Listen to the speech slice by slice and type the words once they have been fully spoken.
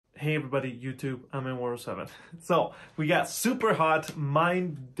Hey everybody, YouTube, I'm in War 7. So, we got SuperHot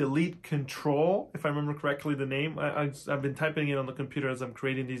Mind Delete Control, if I remember correctly the name. I've been typing it on the computer as I'm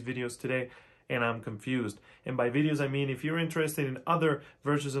creating these videos today, and I'm confused. And by videos, I mean if you're interested in other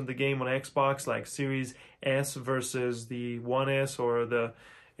versions of the game on Xbox, like Series S versus the One S, or the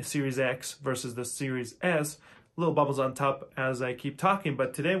Series X versus the Series S, little bubbles on top as I keep talking,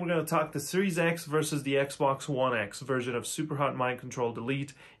 but today we're going to talk the Series X versus the Xbox One X version of SuperHot Mind Control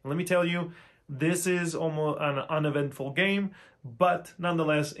Delete. And let me tell you, this is almost an uneventful game, but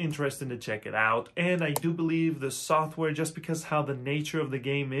nonetheless interesting to check it out. And I do believe the software, just because how the nature of the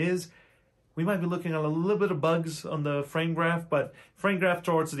game is, we might be looking at a little bit of bugs on the frame graph, but frame graph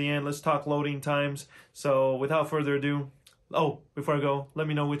towards the end. Let's talk loading times. So without further ado, before I go, let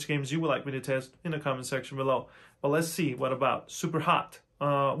me know which games you would like me to test in the comment section below. But let's see, what about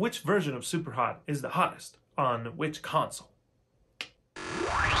SuperHot? Which version of SuperHot is the hottest on which console?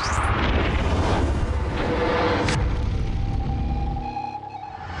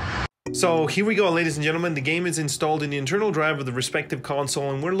 So here we go, ladies and gentlemen. The game is installed in the internal drive of the respective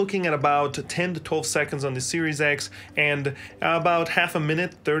console, and we're looking at about 10 to 12 seconds on the Series X and about half a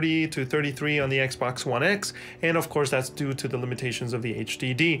minute, 30 to 33 on the Xbox One X, and of course that's due to the limitations of the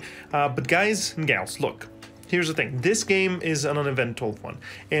HDD. But guys and gals, look. Here's the thing, this game is an uneventful one,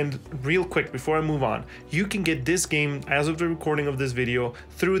 and real quick before I move on, you can get this game as of the recording of this video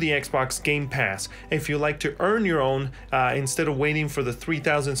through the Xbox Game Pass. If you like to earn your own, instead of waiting for the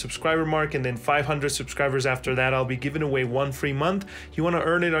 3,000 subscriber mark and then 500 subscribers after that, I'll be giving away one free month. You want to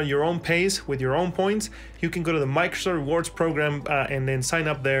earn it on your own pace with your own points, you can go to the Microsoft Rewards program and then sign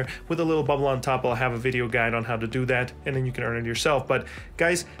up there with a little bubble on top. I'll have a video guide on how to do that, and then you can earn it yourself. But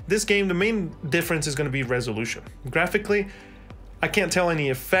guys, this game, the main difference is going to be resolution. Graphically, I can't tell any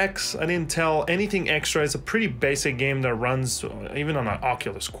effects. I didn't tell anything extra. It's a pretty basic game that runs even on an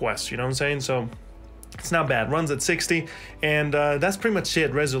Oculus Quest, you know what I'm saying? So it's not bad. Runs at 60, and that's pretty much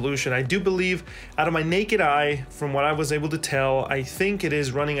it. Resolution, I do believe, out of my naked eye, from what I was able to tell, I think it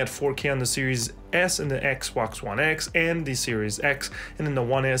is running at 4K on the Series S and the Xbox One X and the Series X, and then the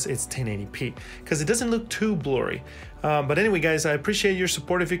One S it's 1080p because it doesn't look too blurry. But anyway, guys, I appreciate your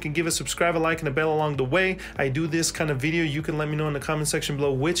support. If you can give a subscribe, a like, and a bell along the way. I do this kind of video. You can let me know in the comment section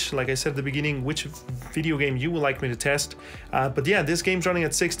below which, like I said at the beginning, which video game you would like me to test. But yeah, this game's running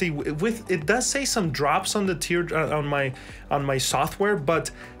at 60. It does say some drops on the tier on my software, but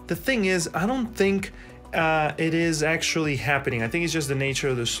the thing is, I don't think it is actually happening. I think it's just the nature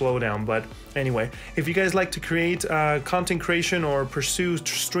of the slowdown. But anyway, if you guys like to create content creation or pursue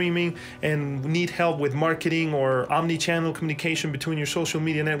streaming and need help with marketing or omni-channel communication between your social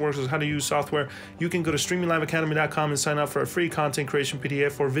media networks or how to use software, you can go to streamingliveacademy.com and sign up for a free content creation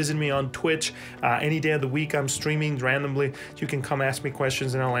PDF, or visit me on Twitch any day of the week. I'm streaming randomly. You can come ask me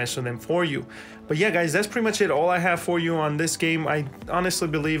questions and I'll answer them for you. But yeah, guys, that's pretty much it. All I have for you on this game, I honestly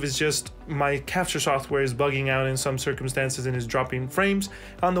believe, is just my capture software is bugging out in some circumstances and is dropping frames.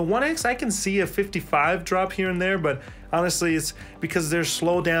 On the One X, I can see a 55 drop here and there, but honestly it's because they're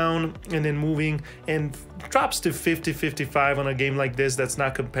slow down and then moving, and drops to 50, 55 on a game like this that's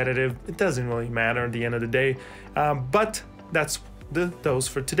not competitive. It doesn't really matter at the end of the day. But that's those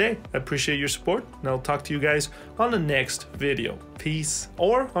for today. I appreciate your support, and I'll talk to you guys on the next video. Peace,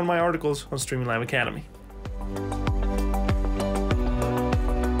 or on my articles on Streaming Live Academy.